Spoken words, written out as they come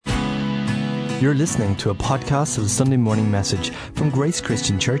You're listening to a podcast of the Sunday morning message from Grace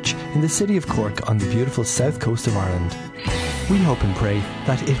Christian Church in the city of Cork on the beautiful south coast of Ireland. We hope and pray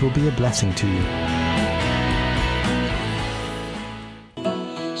that it will be a blessing to you.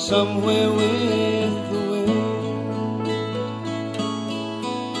 Somewhere with the wind.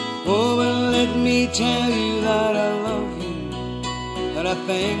 Oh, well, let me tell you that I love you, that I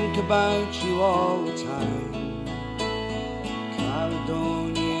think about you all the time.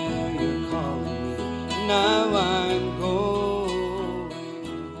 Caledonia, you're calling me, now I'm going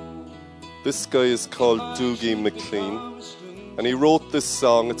home. This guy is called Dougie MacLean, and he wrote this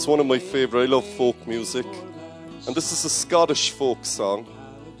song. It's one of my favourite. I love folk music, and this is a Scottish folk song.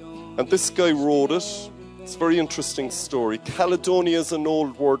 And this guy wrote it. It's a very interesting story. Caledonia is an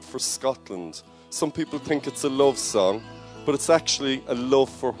old word for Scotland. Some people think it's a love song, but it's actually a love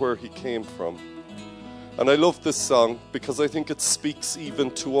for where he came from. And I love this song because I think it speaks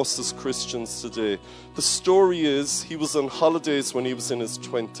even to us as Christians today. The story is, he was on holidays when he was in his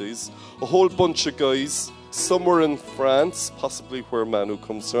 20s. A whole bunch of guys, some were in France, possibly where Manu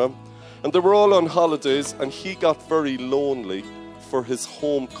comes from, and they were all on holidays, and he got very lonely for his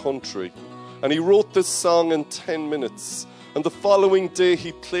home country. And he wrote this song in 10 minutes. And the following day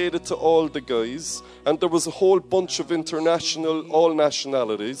he played it to all the guys. And there was a whole bunch of international, all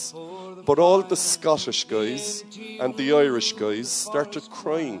nationalities. But all the Scottish guys and the Irish guys started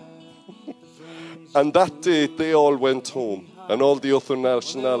crying. And that day they all went home. And all the other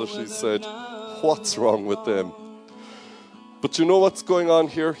nationalities said, what's wrong with them? But you know what's going on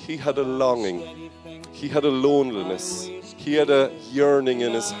here? He had a longing. He had a loneliness. He had a yearning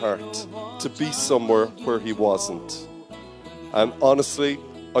in his heart to be somewhere where he wasn't. And honestly,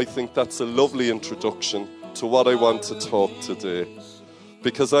 I think that's a lovely introduction to what I want to talk today.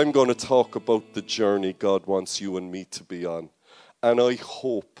 Because I'm going to talk about the journey God wants you and me to be on. And I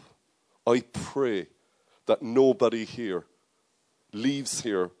hope, I pray that nobody here leaves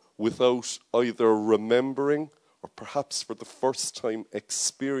here without either remembering or perhaps for the first time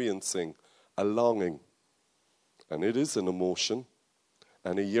experiencing a longing. And it is an emotion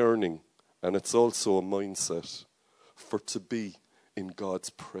and a yearning, and it's also a mindset for to be in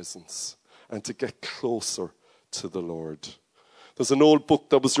God's presence and to get closer to the Lord. There's an old book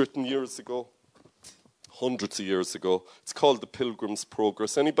that was written years ago, hundreds of years ago. It's called The Pilgrim's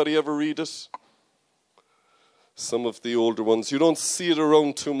Progress. Anybody ever read it? Some of the older ones. You don't see it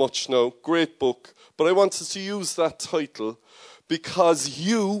around too much now. Great book. But I wanted to use that title because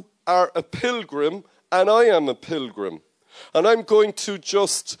you are a pilgrim and I am a pilgrim. And I'm going to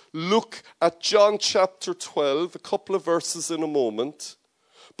just look at John chapter 12, a couple of verses in a moment.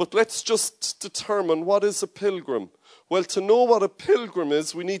 But let's just determine, what is a pilgrim? Well, to know what a pilgrim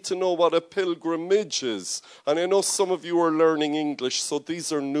is, we need to know what a pilgrimage is. And I know some of you are learning English, so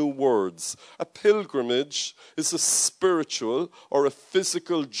these are new words. A pilgrimage is a spiritual or a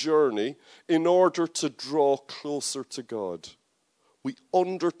physical journey in order to draw closer to God. We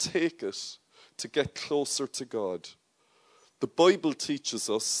undertake it to get closer to God. The Bible teaches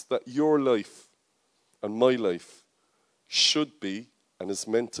us that your life and my life should be and is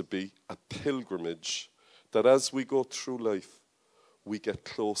meant to be a pilgrimage, that as we go through life, we get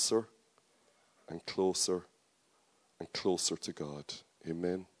closer and closer and closer to God.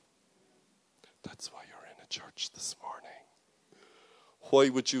 Amen. That's why you're in a church this morning. Why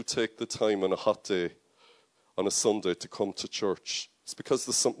would you take the time on a hot day, on a Sunday, to come to church? It's because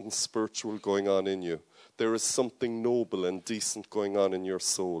there's something spiritual going on in you. There is something noble and decent going on in your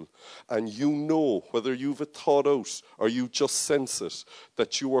soul. And you know, whether you've it thought out or you just sense it,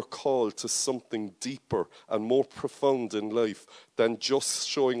 that you are called to something deeper and more profound in life than just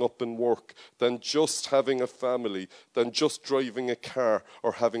showing up in work, than just having a family, than just driving a car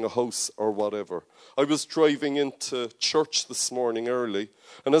or having a house or whatever. I was driving into church this morning early,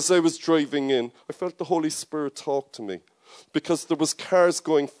 and as I was driving in, I felt the Holy Spirit talk to me. Because there was cars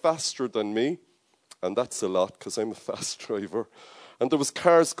going faster than me, and that's a lot because I'm a fast driver, and there was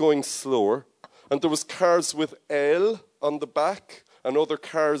cars going slower, and there was cars with L on the back and other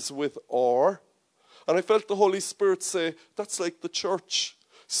cars with R, and I felt the Holy Spirit say, that's like the church.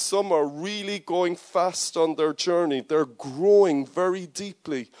 Some are really going fast on their journey. They're growing very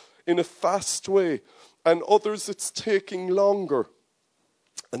deeply in a fast way, and others it's taking longer,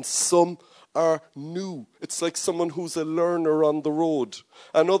 and some are new. It's like someone who's a learner on the road.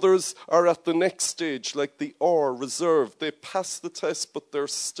 And others are at the next stage, like the R, reserve. They pass the test, but they're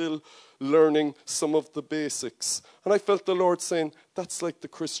still learning some of the basics. And I felt the Lord saying, that's like the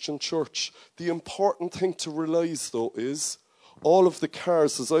Christian church. The important thing to realize, though, is all of the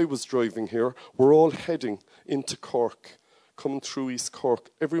cars, as I was driving here, were all heading into Cork. coming through East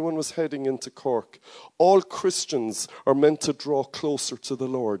Cork. Everyone was heading into Cork. All Christians are meant to draw closer to the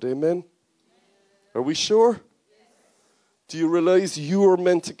Lord. Amen? Are we sure? Do you realize you are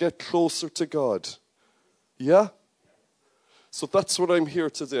meant to get closer to God? Yeah? So that's what I'm here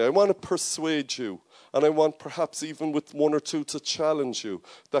today. I want to persuade you, and I want perhaps even with one or two to challenge you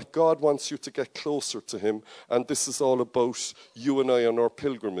that God wants you to get closer to him, and this is all about you and I on our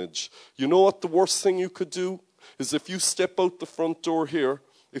pilgrimage. You know what the worst thing you could do is if you step out the front door here,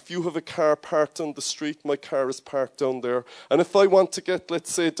 if you have a car parked on the street, my car is parked down there, and if I want to get,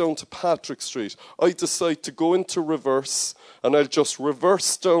 let's say, down to Patrick Street, I decide to go into reverse, and I'll just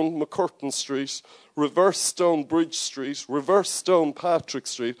reverse down McCurtain Street, reverse down Bridge Street, reverse down Patrick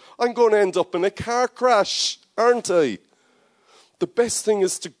Street, I'm going to end up in a car crash, aren't I? The best thing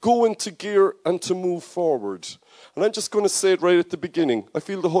is to go into gear and to move forward. And I'm just going to say it right at the beginning. I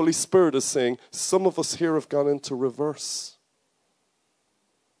feel the Holy Spirit is saying, some of us here have gone into reverse.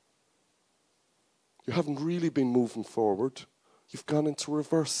 You haven't really been moving forward. You've gone into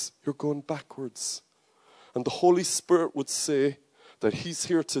reverse. You're going backwards. And the Holy Spirit would say that he's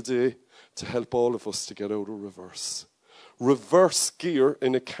here today to help all of us to get out of reverse. Reverse gear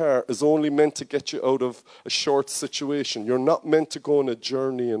in a car is only meant to get you out of a short situation. You're not meant to go on a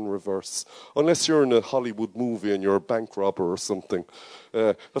journey in reverse. Unless you're in a Hollywood movie and you're a bank robber or something.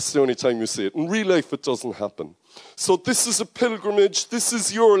 That's the only time you see it. In real life, it doesn't happen. So this is a pilgrimage. This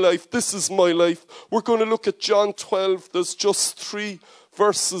is your life. This is my life. We're going to look at John 12. There's just 3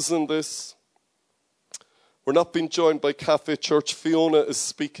 verses in this. We're not being joined by Cafe Church. Fiona is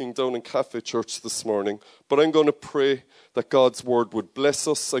speaking down in Cafe Church this morning. But I'm going to pray that God's word would bless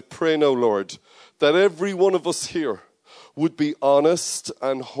us. I pray now, Lord, that every one of us here would be honest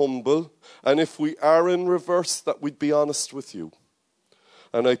and humble. And if we are in reverse, that we'd be honest with you.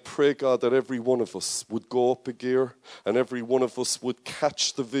 And I pray, God, that every one of us would go up a gear and every one of us would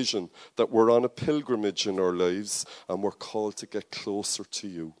catch the vision that we're on a pilgrimage in our lives and we're called to get closer to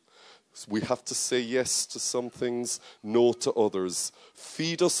you. We have to say yes to some things, no to others.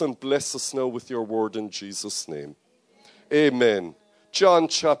 Feed us and bless us now with your word in Jesus' name. Amen. John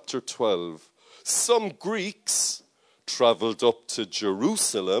chapter 12. Some Greeks traveled up to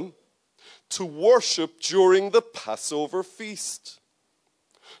Jerusalem to worship during the Passover feast.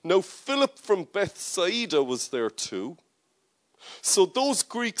 Now Philip from Bethsaida was there too. So those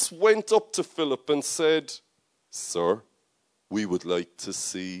Greeks went up to Philip and said, "Sir, we would like to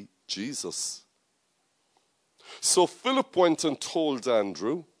see Jesus." So Philip went and told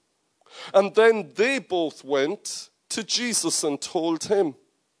Andrew, and then they both went to Jesus and told him.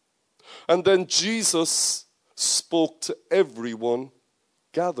 And then Jesus spoke to everyone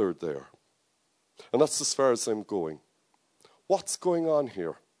gathered there. And that's as far as I'm going. What's going on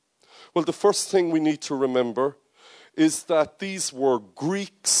here? Well, the first thing we need to remember is that these were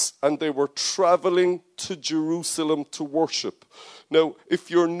Greeks and they were traveling to Jerusalem to worship. Now, if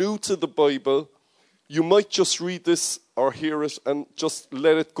you're new to the Bible, you might just read this or hear it and just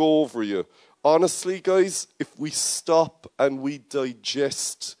let it go over you. Honestly, guys, if we stop and we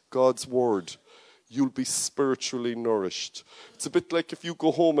digest God's word, you'll be spiritually nourished. It's a bit like if you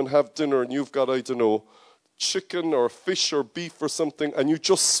go home and have dinner and you've got, I don't know, chicken or fish or beef or something, and you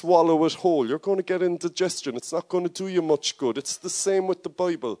just swallow it whole. You're going to get indigestion. It's not going to do you much good. It's the same with the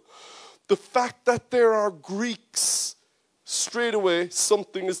Bible. The fact that there are Greeks, straight away,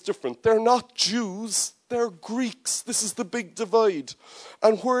 something is different. They're not Jews. They're Greeks. This is the big divide.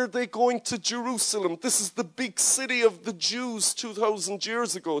 And where are they going to? Jerusalem. This is the big city of the Jews 2,000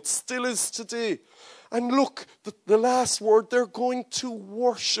 years ago. It still is today. And look, the last word, they're going to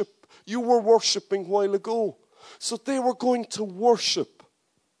worship. You were worshiping a while ago. So they were going to worship.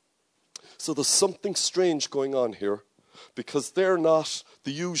 So there's something strange going on here, because they're not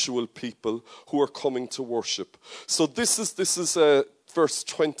the usual people who are coming to worship. So this is verse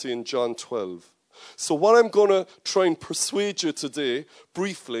 20 in John 12. So what I'm going to try and persuade you today,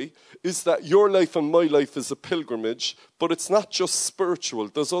 briefly, is that your life and my life is a pilgrimage, but it's not just spiritual.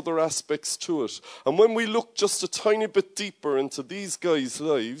 There's other aspects to it. And when we look just a tiny bit deeper into these guys'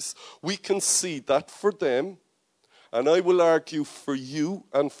 lives, we can see that for them, and I will argue for you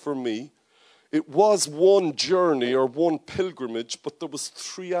and for me, it was one journey or one pilgrimage, but there was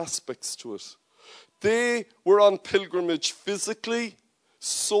 3 aspects to it. They were on pilgrimage physically,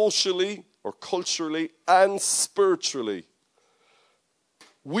 socially, or culturally, and spiritually.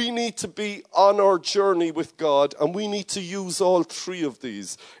 We need to be on our journey with God, and we need to use all 3 of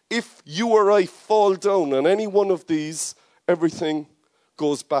these. If you or I fall down on any one of these, everything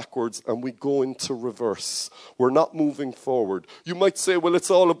goes backwards and we go into reverse. We're not moving forward. You might say, well,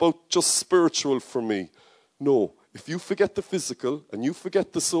 it's all about just spiritual for me. No, If you forget the physical and you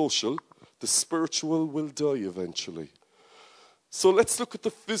forget the social, the spiritual will die eventually. So let's look at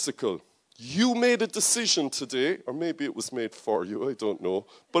the physical. You made a decision today, or maybe it was made for you, I don't know.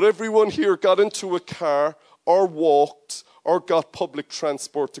 But everyone here got into a car or walked or got public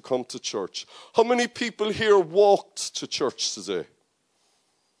transport to come to church. How many people here walked to church today?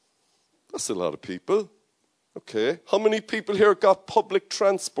 That's a lot of people. Okay. How many people here got public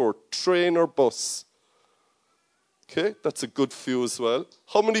transport, train or bus? Okay, that's a good few as well.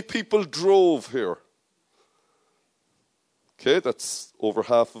 How many people drove here? Okay, that's over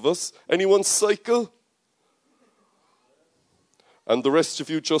half of us. Anyone cycle? And the rest of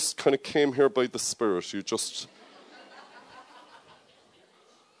you just kind of came here by the Spirit. You just...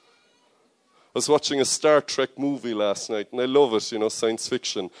 I was watching a Star Trek movie last night, and I love it, science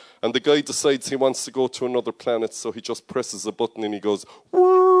fiction. And the guy decides he wants to go to another planet, so he just presses a button and he goes,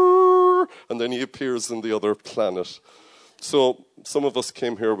 "Whirr," and then he appears in the other planet. So some of us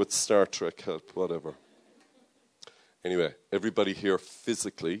came here with Star Trek help, whatever. Anyway, everybody here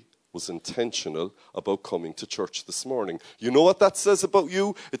physically was intentional about coming to church this morning. You know what that says about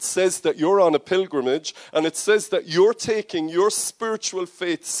you? It says that you're on a pilgrimage, and it says that you're taking your spiritual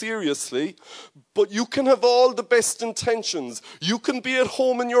faith seriously, but you can have all the best intentions. You can be at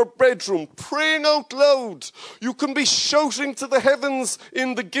home in your bedroom praying out loud. You can be shouting to the heavens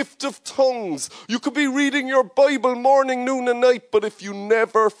in the gift of tongues. You could be reading your Bible morning, noon, and night, but if you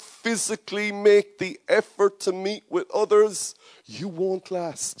never physically make the effort to meet with others, you won't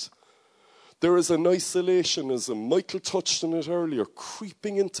last. There is an isolationism, Michael touched on it earlier,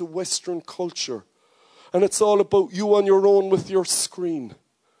 creeping into Western culture. And it's all about you on your own with your screen.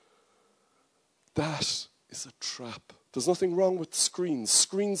 That is a trap. There's nothing wrong with screens.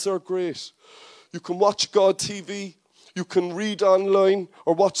 Screens are great. You can watch God TV. You can read online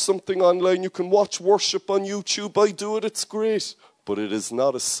or watch something online. You can watch worship on YouTube. I do it. It's great. But it is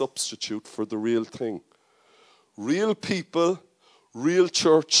not a substitute for the real thing. Real people, real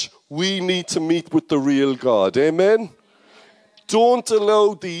church, we need to meet with the real God. Amen? Don't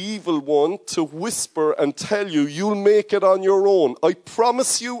allow the evil one to whisper and tell you you'll make it on your own. I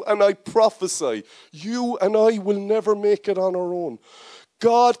promise you and I prophesy, you and I will never make it on our own.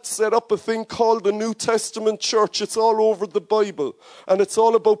 God set up a thing called the New Testament church. It's all over the Bible. And it's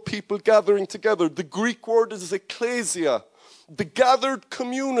all about people gathering together. The Greek word is ecclesia. The gathered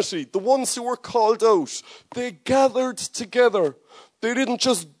community, the ones who were called out, they gathered together. They didn't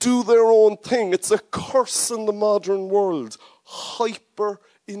just do their own thing. It's a curse in the modern world.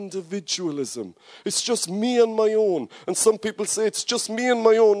 Hyper-individualism. It's just me and my own. And some people say it's just me and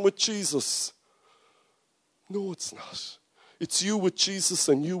my own with Jesus. No, it's not. It's you with Jesus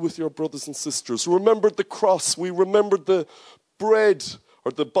and you with your brothers and sisters. Remember the cross. We remembered the bread,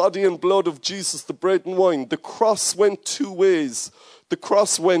 or the body and blood of Jesus, the bread and wine. The cross went two ways. The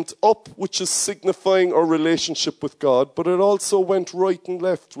cross went up, which is signifying our relationship with God, but it also went right and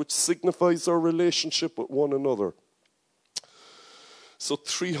left, which signifies our relationship with one another. So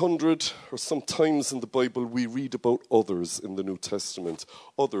 300 or some times in the Bible we read about others in the New Testament.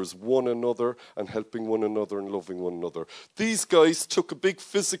 Others, one another, and helping one another and loving one another. These guys took a big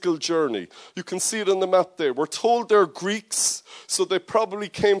physical journey. You can see it on the map there. We're told they're Greeks, so they probably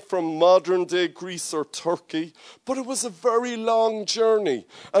came from modern day Greece or Turkey. But it was a very long journey.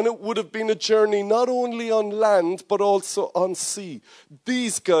 And it would have been a journey not only on land, but also on sea.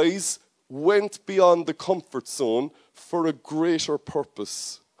 These guys went beyond the comfort zone for a greater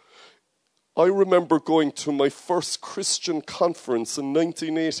purpose. I remember going to my first Christian conference in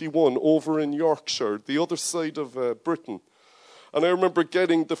 1981 over in Yorkshire, the other side of Britain. And I remember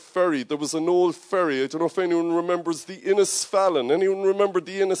getting the ferry. There was an old ferry. I don't know if anyone remembers the Innisfallen. Anyone remember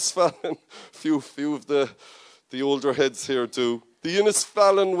the Innisfallen? few of the older heads here do. The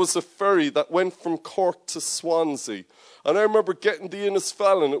Innisfallen was a ferry that went from Cork to Swansea. And I remember getting the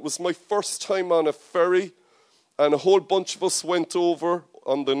Innisfallen. It was my first time on a ferry. And a whole bunch of us went over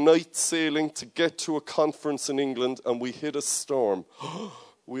on the night sailing to get to a conference in England, and we hit a storm.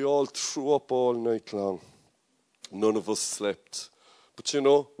 We all threw up all night long. None of us slept. But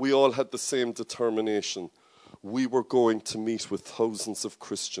we all had the same determination. We were going to meet with thousands of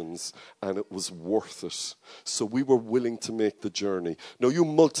Christians, and it was worth it. So we were willing to make the journey. Now you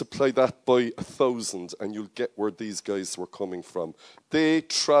multiply that by 1,000, and you'll get where these guys were coming from. They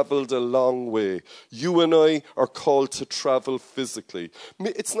traveled a long way. You and I are called to travel physically.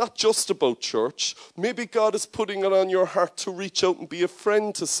 It's not just about church. Maybe God is putting it on your heart to reach out and be a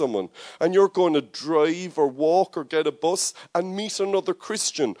friend to someone. And you're going to drive or walk or get a bus and meet another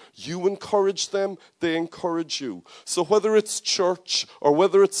Christian. You encourage them, they encourage around you. So whether it's church or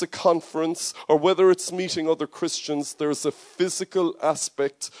whether it's a conference or whether it's meeting other Christians, there's a physical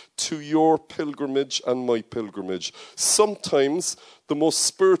aspect to your pilgrimage and my pilgrimage. Sometimes the most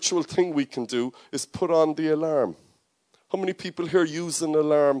spiritual thing we can do is put on the alarm. How many people here use an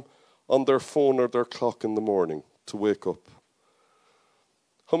alarm on their phone or their clock in the morning to wake up?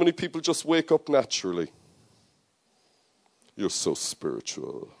 How many people just wake up naturally? You're so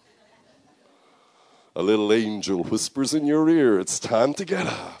spiritual. A little angel whispers in your ear, it's time to get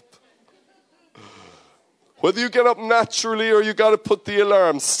up. Whether you get up naturally or you got to put the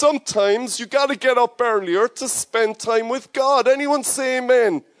alarm, sometimes you got to get up earlier to spend time with God. Anyone say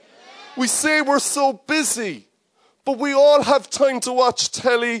amen? We say we're so busy, but we all have time to watch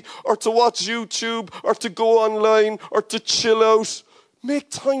telly or to watch YouTube or to go online or to chill out.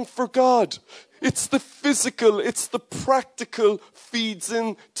 Make time for God. It's the physical, it's the practical feeds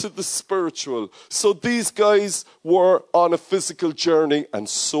into the spiritual. So these guys were on a physical journey, and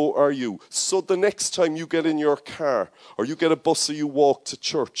so are you. So the next time you get in your car or you get a bus or you walk to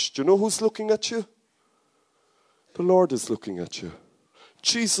church, do you know who's looking at you? The Lord is looking at you.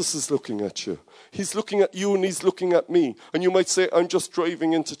 Jesus is looking at you. He's looking at you and he's looking at me. And you might say, I'm just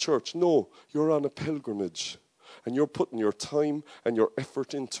driving into church. No, you're on a pilgrimage. And you're putting your time and your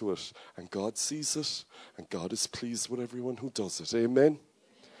effort into it. And God sees it. And God is pleased with everyone who does it. Amen?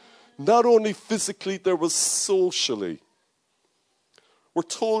 Not only physically, there was socially. We're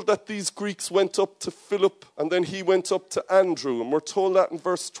told that these Greeks went up to Philip and then he went up to Andrew. And we're told that in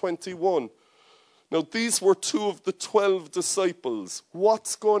verse 21. Now, these were 2 of the 12 disciples.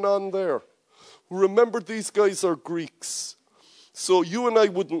 What's going on there? Remember, these guys are Greeks. So you and I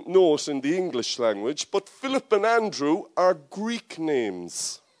wouldn't know it in the English language, but Philip and Andrew are Greek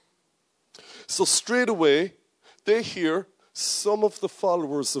names. So straight away, they hear some of the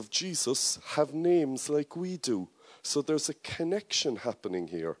followers of Jesus have names like we do. So there's a connection happening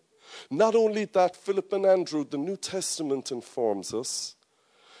here. Not only that, Philip and Andrew, the New Testament informs us,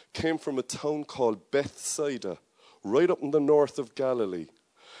 came from a town called Bethsaida, right up in the north of Galilee.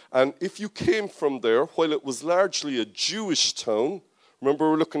 And if you came from there, while it was largely a Jewish town, remember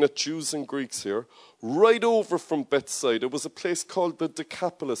we're looking at Jews and Greeks here, right over from Bethsaida was a place called the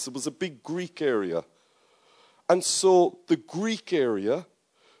Decapolis. It was a big Greek area. And so the Greek area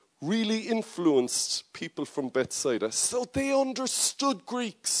really influenced people from Bethsaida. So they understood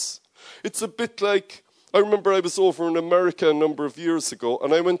Greeks. It's a bit like, I remember I was over in America a number of years ago,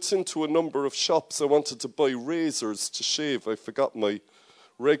 and I went into a number of shops. I wanted to buy razors to shave. I forgot my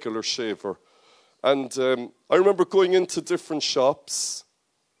regular shaver. And I remember going into different shops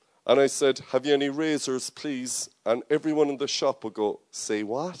and I said, have you any razors, please? And everyone in the shop would go, say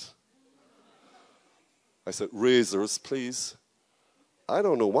what? I said, razors, please. I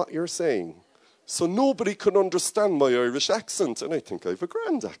don't know what you're saying. So nobody could understand my Irish accent. And I think I have a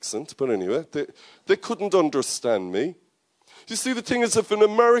grand accent. But anyway, they couldn't understand me. You see, the thing is, if an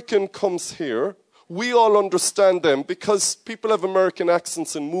American comes here, we all understand them because people have American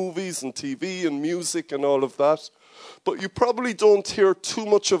accents in movies and TV and music and all of that. But you probably don't hear too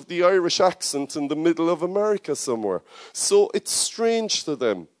much of the Irish accent in the middle of America somewhere. So it's strange to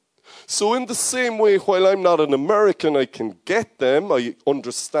them. So in the same way, while I'm not an American, I can get them. I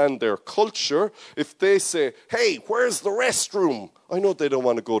understand their culture. If they say, hey, where's the restroom? I know they don't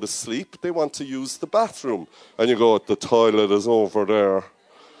want to go to sleep. They want to use the bathroom. And you go, the toilet is over there.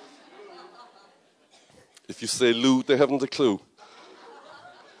 If you say loo, they haven't a clue.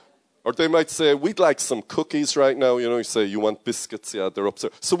 Or they might say, we'd like some cookies right now. You know, you say, you want biscuits? Yeah, they're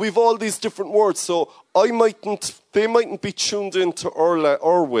upstairs. So we've all these different words. So they mightn't be tuned into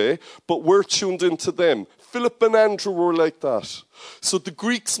our way, but we're tuned into them. Philip and Andrew were like that. So the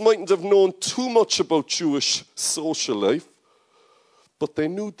Greeks mightn't have known too much about Jewish social life, but they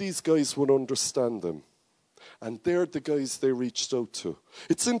knew these guys would understand them. And they're the guys they reached out to.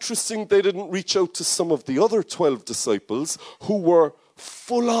 It's interesting they didn't reach out to some of the other 12 disciples who were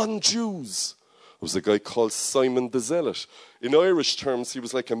full-on Jews. There was a guy called Simon the Zealot. In Irish terms, he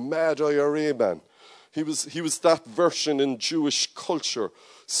was like a mad IRA man. He was that version in Jewish culture.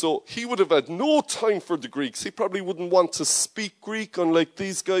 So he would have had no time for the Greeks. He probably wouldn't want to speak Greek, unlike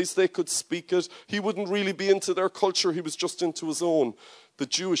these guys, they could speak it. He wouldn't really be into their culture. He was just into his own, the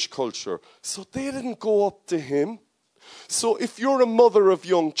Jewish culture. So they didn't go up to him. So if you're a mother of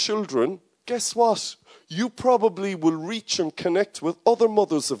young children, guess what? You probably will reach and connect with other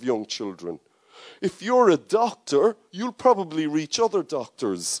mothers of young children. If you're a doctor, you'll probably reach other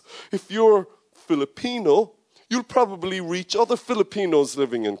doctors. If you're Filipino, you'll probably reach other Filipinos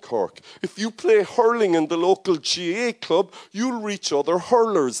living in Cork. If you play hurling in the local GA club, you'll reach other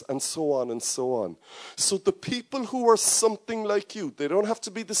hurlers, and so on and so on. So the people who are something like you, they don't have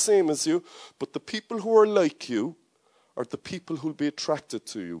to be the same as you, but the people who are like you are the people who'll be attracted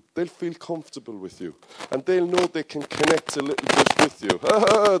to you. They'll feel comfortable with you, and they'll know they can connect a little bit with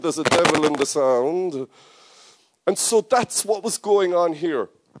you. There's a devil in the sound. And so that's what was going on here.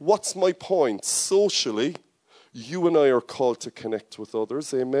 What's my point? Socially, you and I are called to connect with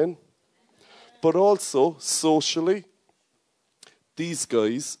others, amen? But also, socially, these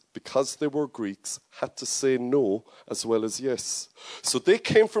guys, because they were Greeks, had to say no as well as yes. So they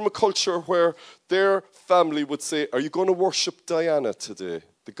came from a culture where their family would say, are you going to worship Diana today,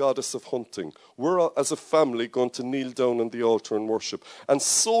 the goddess of hunting? We're, as a family, going to kneel down on the altar and worship. And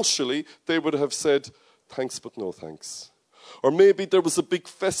socially, they would have said, thanks, but no thanks. Or maybe there was a big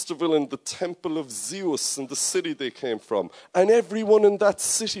festival in the temple of Zeus in the city they came from, and everyone in that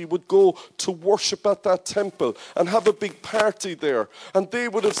city would go to worship at that temple and have a big party there. And they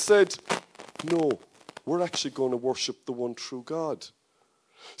would have said, no, we're actually going to worship the one true God.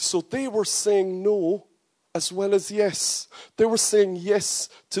 So they were saying no as well as yes. They were saying yes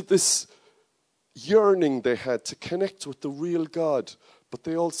to this yearning they had to connect with the real God, but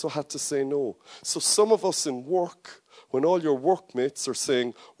they also had to say no. So some of us in work, when all your workmates are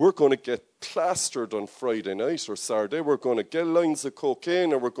saying, we're going to get plastered on Friday night or Saturday, we're going to get lines of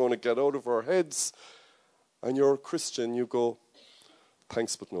cocaine, or we're going to get out of our heads, and you're a Christian, you go,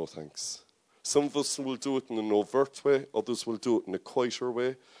 thanks but no thanks. Some of us will do it in an overt way, others will do it in a quieter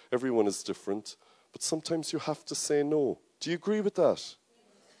way. Everyone is different. But sometimes you have to say no. Do you agree with that?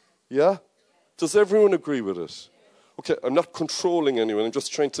 Yeah? Does everyone agree with it? Okay, I'm not controlling anyone, I'm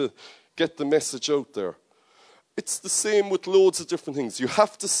just trying to get the message out there. It's the same with loads of different things. You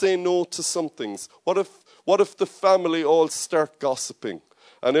have to say no to some things. What if the family all start gossiping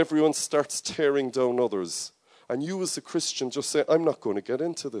and everyone starts tearing down others? And you as a Christian just say, I'm not going to get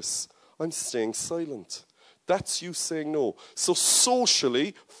into this. I'm staying silent. That's you saying no. So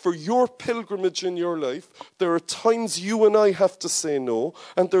socially, for your pilgrimage in your life, there are times you and I have to say no,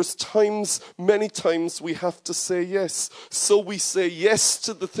 and there's times, many times, we have to say yes. So we say yes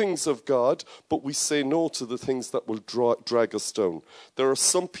to the things of God, but we say no to the things that will drag us down. There are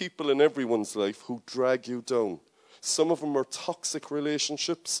some people in everyone's life who drag you down. Some of them are toxic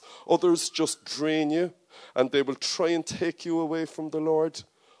relationships. Others just drain you, and they will try and take you away from the Lord.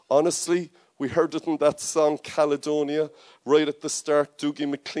 Honestly, we heard it in that song, Caledonia, right at the start. Dougie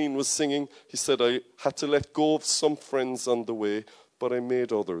MacLean was singing. He said, I had to let go of some friends on the way, but I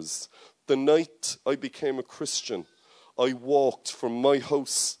made others. The night I became a Christian, I walked from my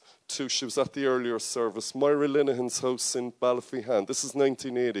house to, she was at the earlier service, Myra Linehan's house in Ballyphehane. This is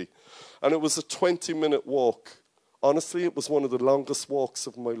 1980. And it was a 20-minute walk. Honestly, it was one of the longest walks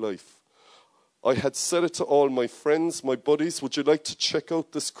of my life. I had said it to all my friends, my buddies, would you like to check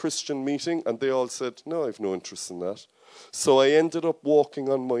out this Christian meeting? And they all said, no, I have no interest in that. So I ended up walking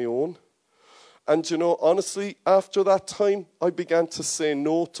on my own. And you know, honestly, after that time, I began to say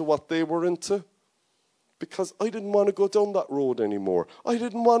no to what they were into, because I didn't want to go down that road anymore. I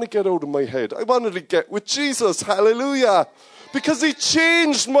didn't want to get out of my head. I wanted to get with Jesus, hallelujah. Because he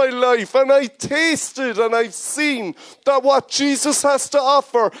changed my life, and I tasted and I've seen that what Jesus has to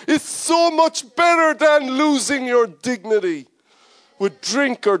offer is so much better than losing your dignity with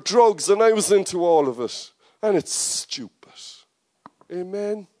drink or drugs, and I was into all of it. And it's stupid.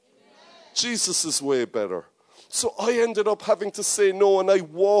 Amen? Jesus is way better. So I ended up having to say no, and I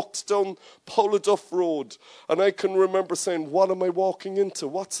walked down Pouladuff Road, and I can remember saying, what am I walking into?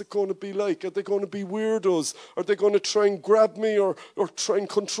 What's it going to be like? Are they going to be weirdos? Are they going to try and grab me or try and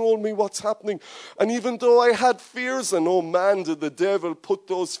control me? What's happening? And even though I had fears, and oh man, did the devil put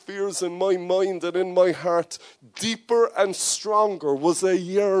those fears in my mind and in my heart, deeper and stronger was a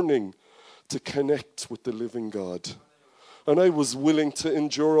yearning to connect with the living God. And I was willing to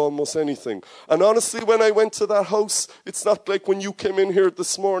endure almost anything. And honestly, when I went to that house, it's not like when you came in here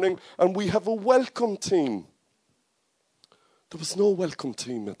this morning and we have a welcome team. There was no welcome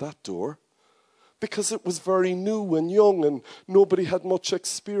team at that door because it was very new and young and nobody had much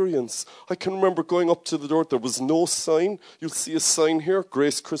experience. I can remember going up to the door. There was no sign. You'll see a sign here,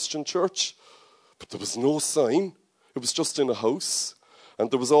 Grace Christian Church. But there was no sign. It was just in a house. And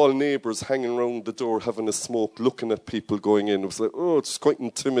there was all neighbours hanging around the door having a smoke, looking at people going in. It was like, oh, it's quite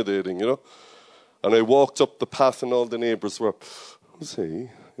intimidating, you know. And I walked up the path and all the neighbours were, who's he? You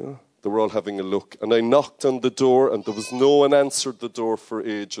know, they were all having a look. And I knocked on the door and there was no one answered the door for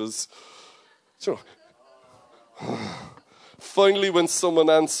ages. So, finally, when someone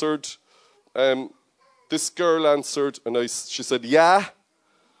answered, this girl answered, and she said, yeah.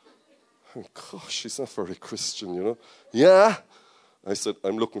 Oh, gosh, she's not very Christian, you know. Yeah. I said,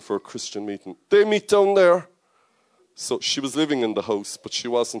 I'm looking for a Christian meeting. They meet down there. So she was living in the house, but she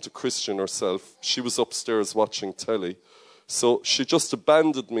wasn't a Christian herself. She was upstairs watching telly. So she just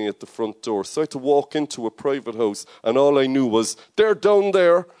abandoned me at the front door. So I had to walk into a private house, and all I knew was, they're down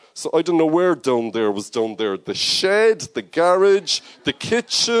there. So I don't know where down there was down there. The shed, the garage, the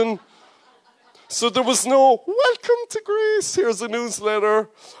kitchen. So there was no, welcome to Grace, here's a newsletter.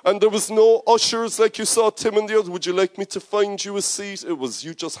 And there was no ushers like you saw Tim and the other. Would you like me to find you a seat? It was,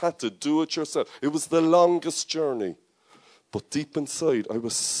 you just had to do it yourself. It was the longest journey. But deep inside, I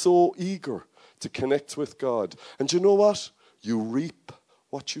was so eager to connect with God. And you know what? You reap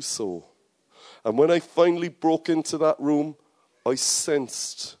what you sow. And when I finally broke into that room, I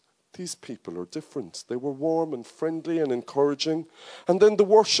sensed these people are different. They were warm and friendly and encouraging. And then the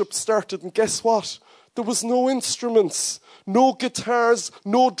worship started, and guess what? There was no instruments, no guitars,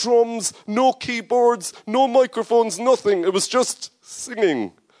 no drums, no keyboards, no microphones, nothing. It was just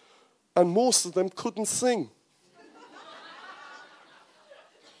singing. And most of them couldn't sing.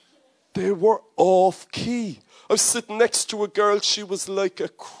 They were off key. I was sitting next to a girl, she was like a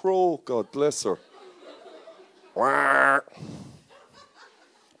crow, God bless her.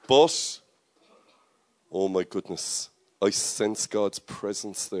 But, oh my goodness, I sensed God's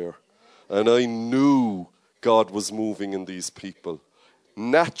presence there. And I knew God was moving in these people.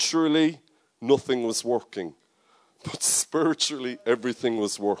 Naturally, nothing was working. But spiritually, everything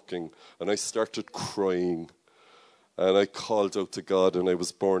was working. And I started crying. And I called out to God, and I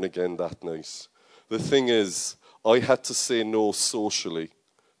was born again that night. The thing is, I had to say no socially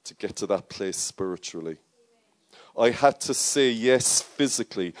to get to that place spiritually. I had to say yes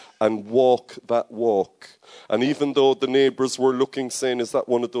physically and walk that walk. And even though the neighbors were looking, saying, is that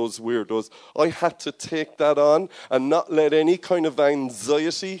one of those weirdos? I had to take that on and not let any kind of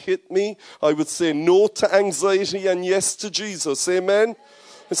anxiety hit me. I would say no to anxiety and yes to Jesus. Amen?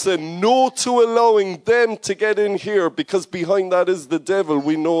 I said no to allowing them to get in here, because behind that is the devil.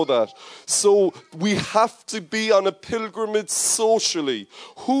 We know that. So we have to be on a pilgrimage socially.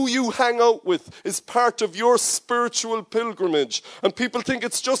 Who you hang out with is part of your spiritual pilgrimage. And people think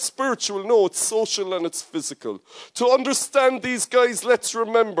it's just spiritual. No, it's social and it's physical. To understand these guys, let's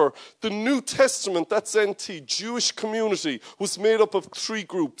remember the New Testament, that's NT, Jewish community, was made up of three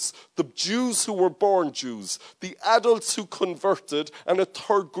groups. The Jews who were born Jews, the adults who converted, and a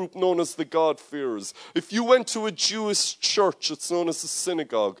third group known as the God-fearers. If you went to a Jewish church, it's known as a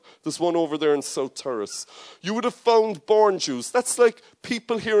synagogue. There's one over there in South Terrace. You would have found born Jews. That's like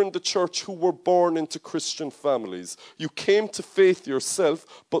people here in the church who were born into Christian families. You came to faith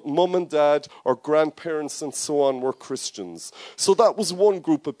yourself, but mum and dad or grandparents and so on were Christians. So that was one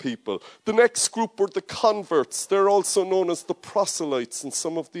group of people. The next group were the converts. They're also known as the proselytes in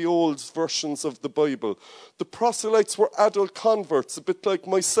some of the old versions of the Bible. The proselytes were adult converts, a bit like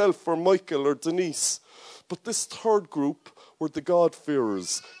myself or Michael or Denise. But this third group were the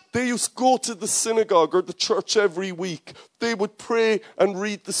God-fearers. They used to go to the synagogue or the church every week. They would pray and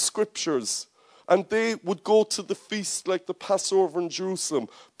read the scriptures. And they would go to the feast like the Passover in Jerusalem.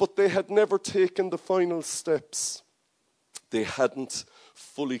 But they had never taken the final steps. They hadn't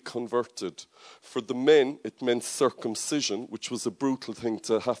fully converted. For the men, it meant circumcision, which was a brutal thing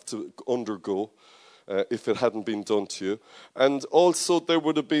to have to undergo. If it hadn't been done to you. And also there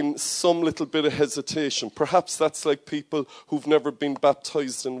would have been some little bit of hesitation. Perhaps that's like people who've never been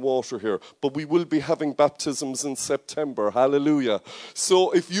baptized in water here. But we will be having baptisms in September. Hallelujah.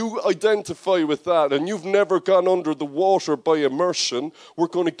 So if you identify with that and you've never gone under the water by immersion, we're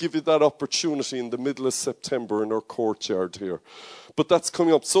going to give you that opportunity in the middle of September in our courtyard here. But that's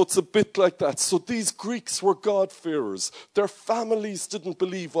coming up. So it's a bit like that. So these Greeks were God-fearers. Their families didn't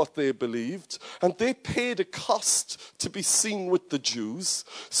believe what they believed. And they paid a cost to be seen with the Jews.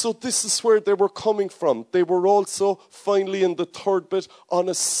 So this is where they were coming from. They were also, finally in the third bit, on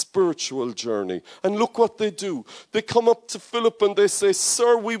a spiritual journey. And look what they do. They come up to Philip and they say,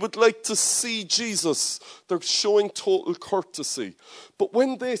 Sir, we would like to see Jesus. They're showing total courtesy. But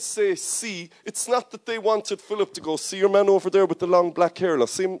when they say see, it's not that they wanted Philip to go, see your man over there with the long black hair. Now,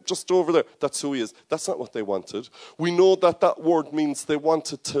 see him just over there. That's who he is. That's not what they wanted. We know that that word means they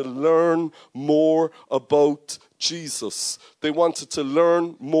wanted to learn more about Jesus. They wanted to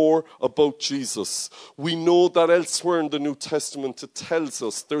learn more about Jesus. We know that elsewhere in the New Testament it tells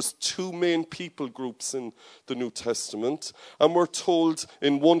us there's two main people groups in the New Testament. And we're told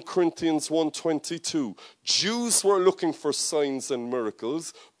in 1 Corinthians 1:22, Jews were looking for signs and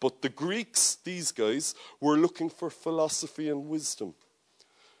miracles, but the Greeks, these guys, were looking for philosophy and wisdom.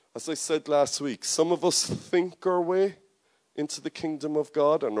 As I said last week, some of us think our way into the kingdom of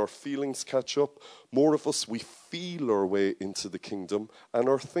God and our feelings catch up. More of us, we feel our way into the kingdom and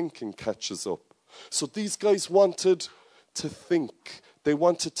our thinking catches up. So these guys wanted to think. They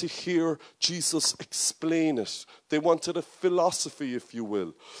wanted to hear Jesus explain it. They wanted a philosophy, if you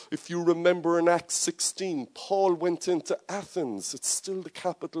will. If you remember in Acts 16, Paul went into Athens. It's still the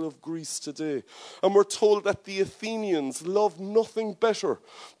capital of Greece today. And we're told that the Athenians loved nothing better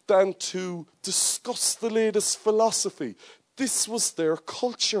than to discuss the latest philosophy. This was their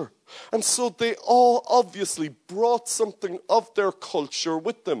culture. And so they all obviously brought something of their culture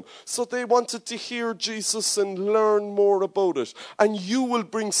with them. So they wanted to hear Jesus and learn more about it. And you will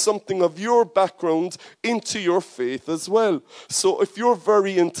bring something of your background into your faith as well. So if you're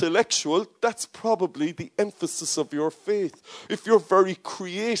very intellectual, that's probably the emphasis of your faith. If you're very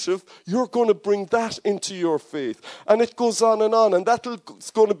creative, you're going to bring that into your faith. And it goes on. And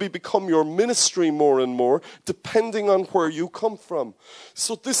that's going to become your ministry more and more, depending on where you come from.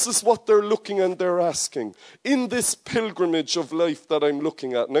 So this is what they're looking and they're asking. In this pilgrimage of life that I'm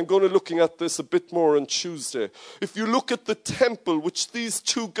looking at, and I'm going to looking at this a bit more on Tuesday, if you look at the temple, which these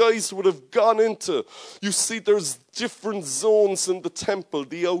two guys would have gone into, you see there's different zones in the temple,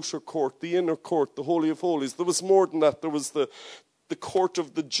 the outer court, the inner court, the Holy of Holies. There was more than that. There was the court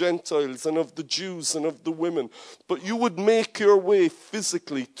of the Gentiles and of the Jews and of the women. But you would make your way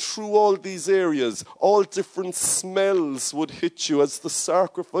physically through all these areas. All different smells would hit you as the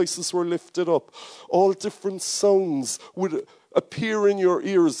sacrifices were lifted up. All different sounds would appear in your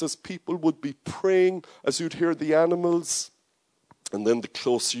ears as people would be praying, as you'd hear the animals. And then the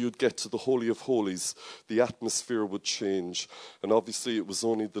closer you'd get to the Holy of Holies, the atmosphere would change. And obviously it was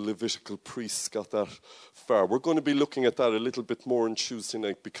only the Levitical priests got that far. We're going to be looking at that a little bit more on Tuesday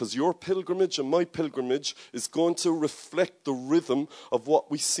night, because your pilgrimage and my pilgrimage is going to reflect the rhythm of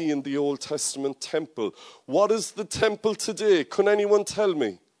what we see in the Old Testament temple. What is the temple today? Can anyone tell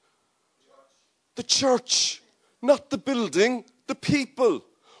me? The church. Not the building, the people.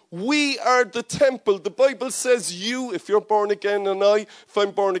 We are the temple. The Bible says you, if you're born again, and if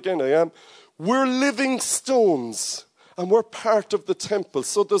I'm born again, I am. We're living stones. And we're part of the temple.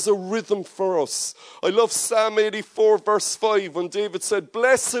 So there's a rhythm for us. I love Psalm 84 verse 5 when David said,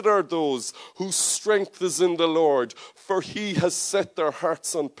 "Blessed are those whose strength is in the Lord, for he has set their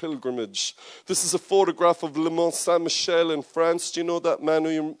hearts on pilgrimage." This is a photograph of Le Mont Saint-Michel in France. Do you know that,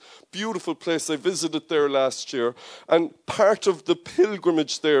 Manu? Beautiful place. I visited there last year. And part of the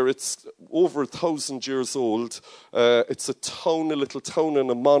pilgrimage there, it's over 1,000 years old. It's a town, a little town and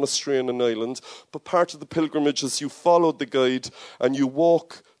a monastery on an island. But part of the pilgrimage is you follow the guide and you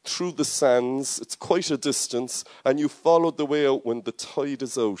walk through the sands. It's quite a distance, and you follow the way out when the tide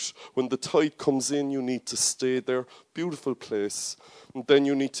is out. When the tide comes in, you need to stay there. Beautiful place. And then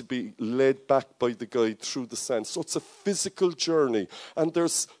you need to be led back by the guide through the sand. So it's a physical journey. And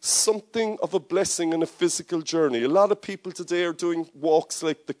there's something of a blessing in a physical journey. A lot of people today are doing walks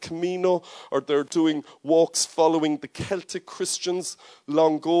like the Camino, or they're doing walks following the Celtic Christians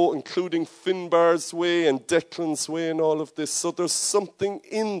long ago, including Finbar's Way and Declan's Way and all of this. So there's something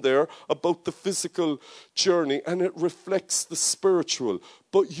in there about the physical journey, and it reflects the spiritual.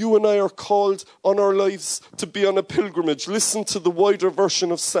 But you and I are called on our lives to be on a pilgrimage. Listen to the wider version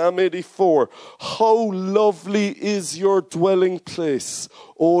of Psalm 84. How lovely is your dwelling place,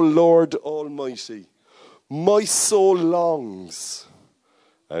 O Lord Almighty. My soul longs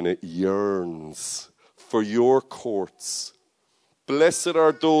and it yearns for your courts. Blessed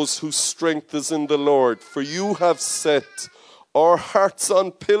are those whose strength is in the Lord, for you have set our hearts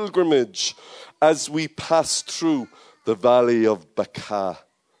on pilgrimage as we pass through the valley of Baca.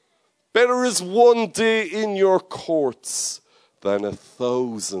 Better is one day in your courts than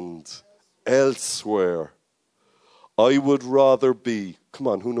 1,000 elsewhere. I would rather be, come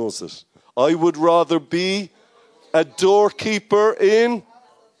on, who knows it? I would rather be a doorkeeper in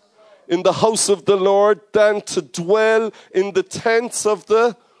the house of the Lord than to dwell in the tents of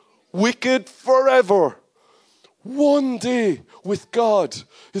the wicked forever. One day with God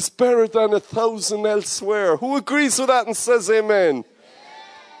is better than 1,000 elsewhere. Who agrees with that and says amen?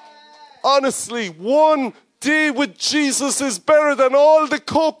 Honestly, one day with Jesus is better than all the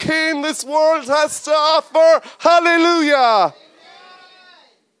cocaine this world has to offer. Hallelujah.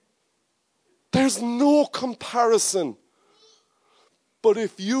 There's no comparison. But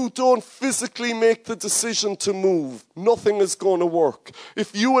if you don't physically make the decision to move, nothing is going to work.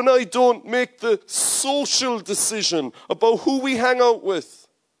 If you and I don't make the social decision about who we hang out with,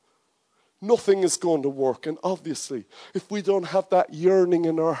 nothing is going to work. And obviously, if we don't have that yearning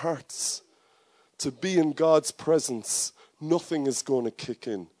in our hearts to be in God's presence, nothing is going to kick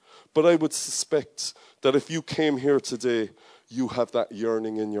in. But I would suspect that if you came here today, you have that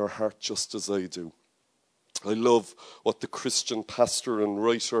yearning in your heart just as I do. I love what the Christian pastor and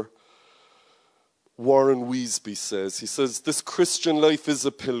writer Warren Weasby says. He says, this Christian life is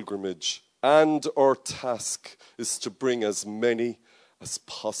a pilgrimage, and our task is to bring as many as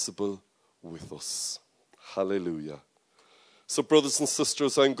possible with us. Hallelujah. So brothers and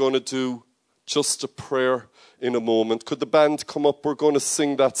sisters, I'm going to do just a prayer in a moment. Could the band come up? We're going to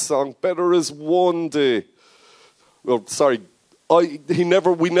sing that song, Better Is One Day. Well, sorry, we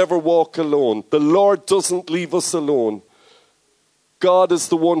never walk alone. The Lord doesn't leave us alone. God is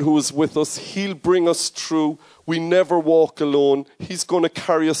the one who is with us. He'll bring us through. We never walk alone. He's going to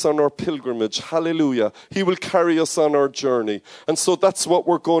carry us on our pilgrimage. Hallelujah. He will carry us on our journey. And so that's what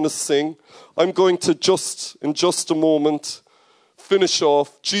we're going to sing. I'm going to in just a moment, finish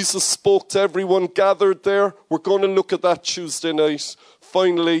off. Jesus spoke to everyone gathered there. We're going to look at that Tuesday night.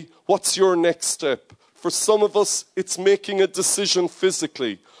 Finally, what's your next step? For some of us, it's making a decision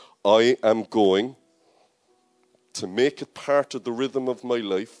physically. I am going to make it part of the rhythm of my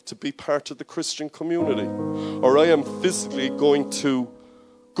life, to be part of the Christian community. Or I am physically going to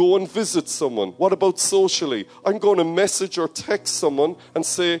go and visit someone. What about socially? I'm going to message or text someone and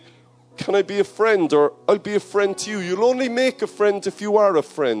say, can I be a friend? Or I'll be a friend to you. You'll only make a friend if you are a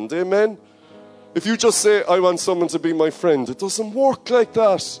friend. Amen? If you just say, I want someone to be my friend, it doesn't work like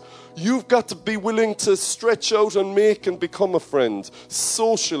that. You've got to be willing to stretch out and make and become a friend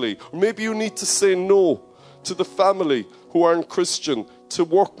socially. Or maybe you need to say no to the family who aren't Christian, to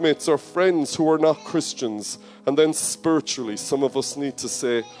workmates or friends who are not Christians. And then spiritually, some of us need to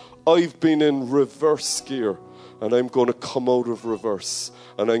say, I've been in reverse gear and I'm going to come out of reverse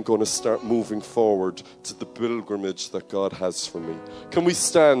and I'm going to start moving forward to the pilgrimage that God has for me. Can we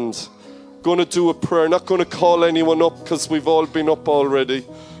stand? Going to do a prayer. Not going to call anyone up because we've all been up already.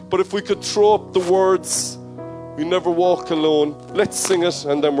 But if we could throw up the words, we never walk alone. Let's sing it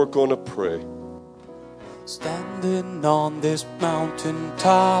and then we're going to pray. Standing on this mountain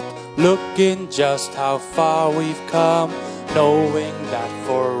top, looking just how far we've come, knowing that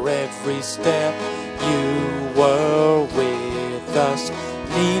for every step you were with us,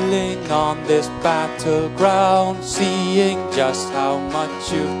 kneeling on this battleground, seeing just how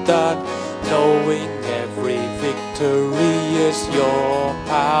much you've done, knowing every victory is your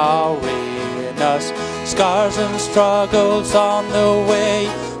power in us. Scars and struggles on the way,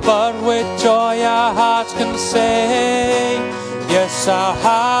 but with joy our hearts can say, yes, our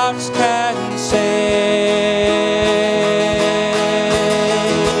hearts can say.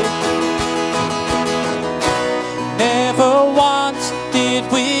 Never once did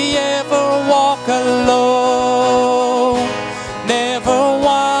we ever walk alone. Never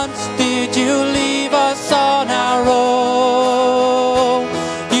once did you leave us on our own.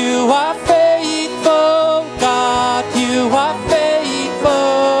 You are faithful, God, you are faithful.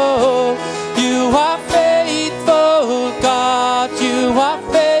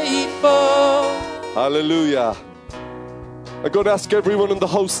 Hallelujah. I'm going to ask everyone in the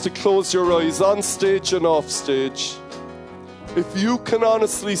house to close your eyes, on stage and off stage. If you can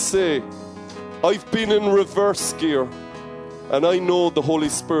honestly say, I've been in reverse gear, and I know the Holy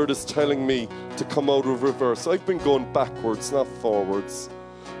Spirit is telling me to come out of reverse. I've been going backwards, not forwards.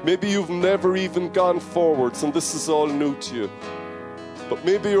 Maybe you've never even gone forwards, and this is all new to you. But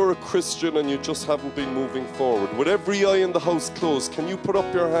maybe you're a Christian and you just haven't been moving forward. With every eye in the house closed, can you put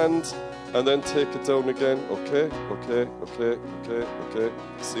up your hand and then take it down again? Okay.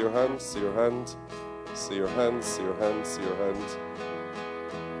 See your hand, see your hand. See your hand, see your hand, see your hand.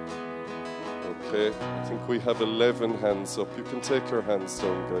 Okay, I think we have 11 hands up. You can take your hands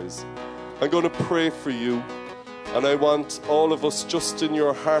down, guys. I'm going to pray for you. And I want all of us just in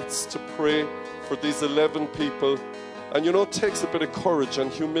your hearts to pray for these 11 people. And you know, it takes a bit of courage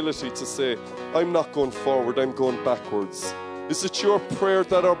and humility to say, I'm not going forward, I'm going backwards. Is it your prayer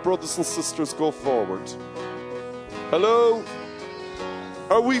that our brothers and sisters go forward? Hello?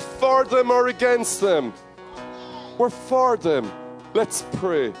 Are we for them or against them? We're for them. Let's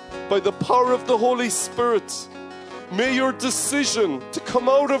pray. By the power of the Holy Spirit, may your decision to come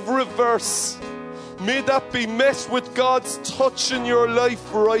out of reverse, may that be met with God's touch in your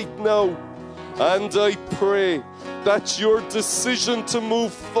life right now. And I pray that your decision to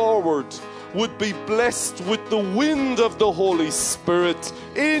move forward would be blessed with the wind of the Holy Spirit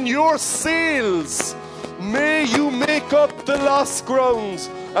in your sails. May you make up the lost ground,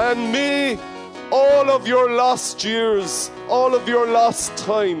 and may all of your lost years, all of your lost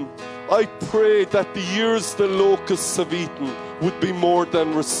time, I pray that the years the locusts have eaten would be more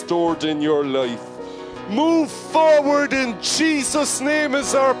than restored in your life. Move forward in Jesus' name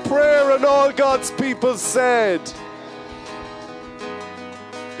is our prayer, and all God's people said.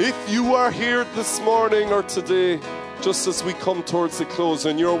 If you are here this morning or today, just as we come towards the close,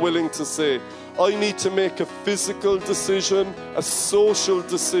 and you're willing to say, I need to make a physical decision, a social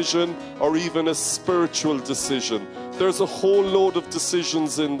decision, or even a spiritual decision. There's a whole load of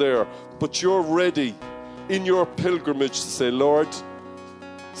decisions in there, but you're ready in your pilgrimage to say, Lord,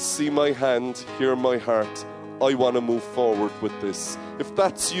 see my hand, hear my heart. I want to move forward with this. If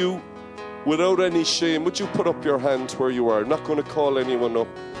that's you, without any shame, would you put up your hand where you are? I'm not going to call anyone up,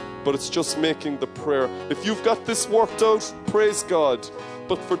 but it's just making the prayer. If you've got this worked out, praise God.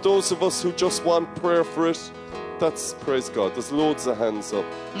 But for those of us who just want prayer for it, that's praise God. There's loads of hands up.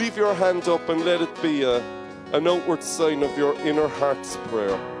 Leave your hand up and let it be an outward sign of your inner heart's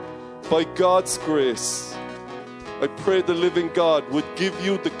prayer. By God's grace, I pray the living God would give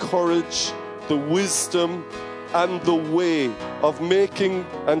you the courage, the wisdom, and the way of making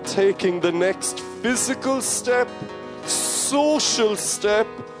and taking the next physical step, social step,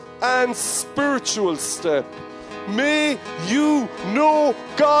 and spiritual step. May you know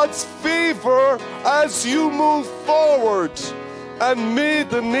God's favor as you move forward. And may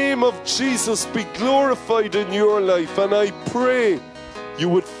the name of Jesus be glorified in your life. And I pray you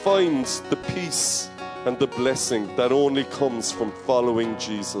would find the peace and the blessing that only comes from following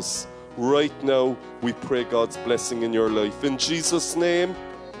Jesus. Right now, we pray God's blessing in your life. In Jesus' name,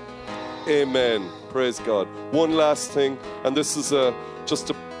 amen. Praise God. One last thing, and this is just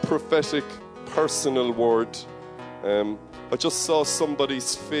a prophetic, personal word. I just saw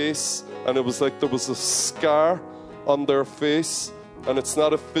somebody's face, and it was like there was a scar on their face, and it's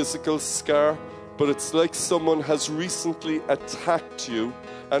not a physical scar, but it's like someone has recently attacked you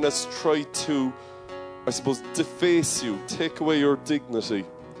and has tried to, I suppose, deface you, take away your dignity,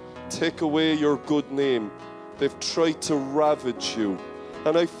 take away your good name. They've tried to ravage you.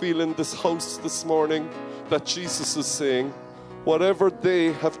 And I feel in this house this morning that Jesus is saying, whatever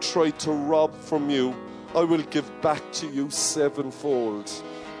they have tried to rob from you, I will give back to you sevenfold.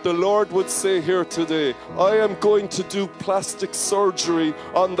 The Lord would say here today, I am going to do plastic surgery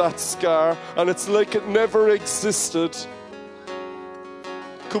on that scar, and it's like it never existed.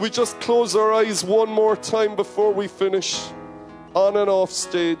 Could we just close our eyes one more time before we finish? On and off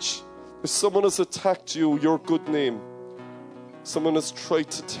stage, if someone has attacked you, your good name, someone has tried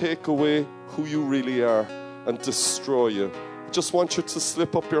to take away who you really are and destroy you, I just want you to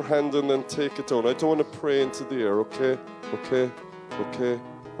slip up your hand and then take it down. I don't want to pray into the air, okay? Okay, okay,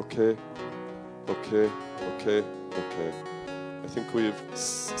 okay, okay, okay, okay. I think we have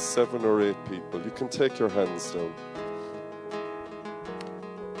 7 or 8 people. You can take your hands down.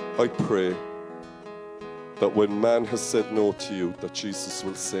 I pray that when man has said no to you, that Jesus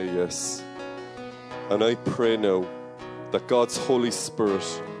will say yes. And I pray now that God's Holy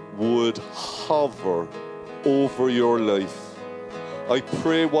Spirit would hover over your life. I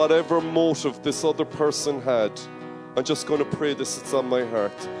pray whatever motive this other person had, I'm just going to pray this, it's on my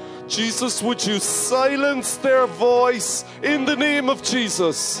heart. Jesus, would you silence their voice in the name of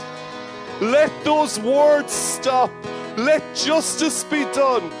Jesus? Let those words stop. Let justice be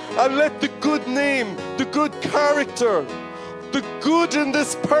done, and let the good name, the good character, the good in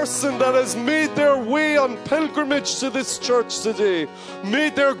this person that has made their way on pilgrimage to this church today, may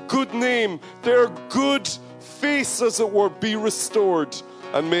their good name, their good face, as it were, be restored.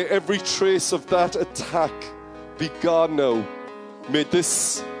 And may every trace of that attack be gone now. May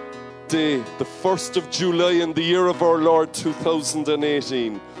this day, the 1st of July in the year of our Lord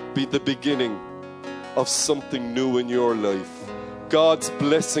 2018, be the beginning of something new in your life. God's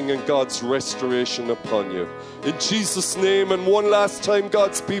blessing and God's restoration upon you. In Jesus' name, and one last time,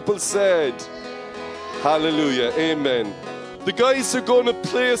 God's people said, hallelujah, amen. The guys are going to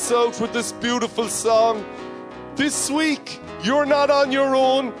play us out with this beautiful song. This week, you're not on your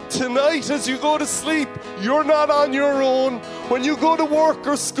own. Tonight, as you go to sleep, you're not on your own. When you go to work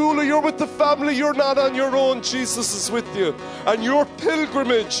or school or you're with the family, you're not on your own. Jesus is with you. And your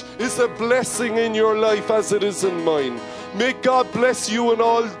pilgrimage is a blessing in your life as it is in mine. May God bless you and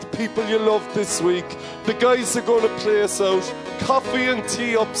all the people you love this week. The guys are going to play us out. Coffee and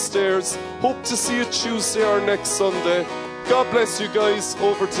tea upstairs. Hope to see you Tuesday or next Sunday. God bless you guys.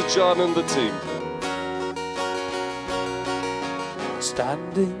 Over to John and the team.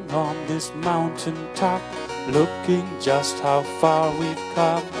 Standing on this mountain top, looking just how far we've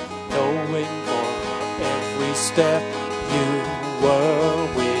come, knowing for every step you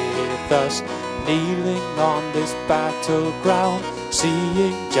were with us, kneeling on this battleground,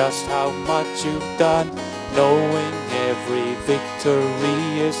 seeing just how much you've done, knowing every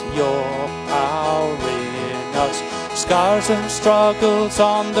victory is your power in us. Scars and struggles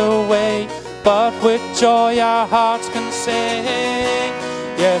on the way, but with joy our hearts can sing.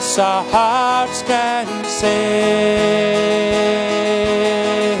 Yes, our hearts can sing.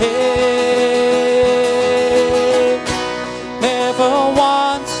 Never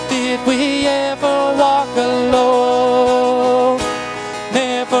once did we ever walk alone.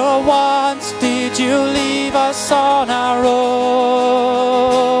 Never once did you leave us on our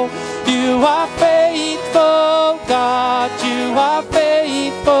own. You are faithful, God, you are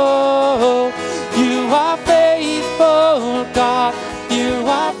faithful. You are faithful, God, you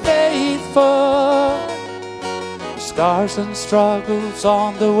are faithful. Scars and struggles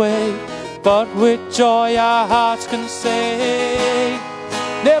on the way, but with joy our hearts can sing.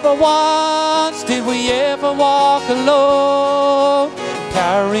 Never once did we ever walk alone,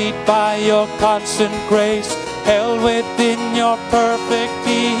 carried by your constant grace, held within your perfect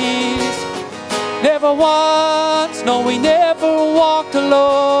peace. Never once, no, we never walked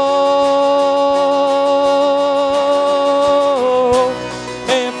alone.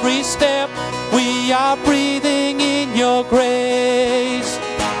 Every step we are breathing in your grace,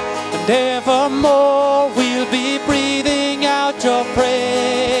 and evermore we'll be breathing out your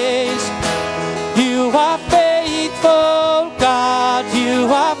praise. You are faithful, God, you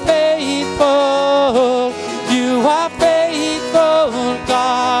are faithful. You are faithful,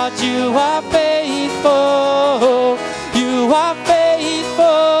 God, you are faithful. You are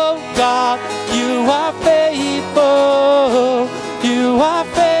faithful, God, you are faithful. You are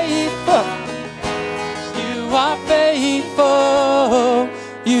faithful. You are faithful.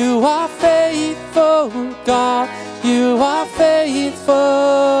 You are faithful, God, you are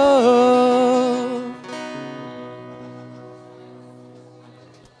faithful.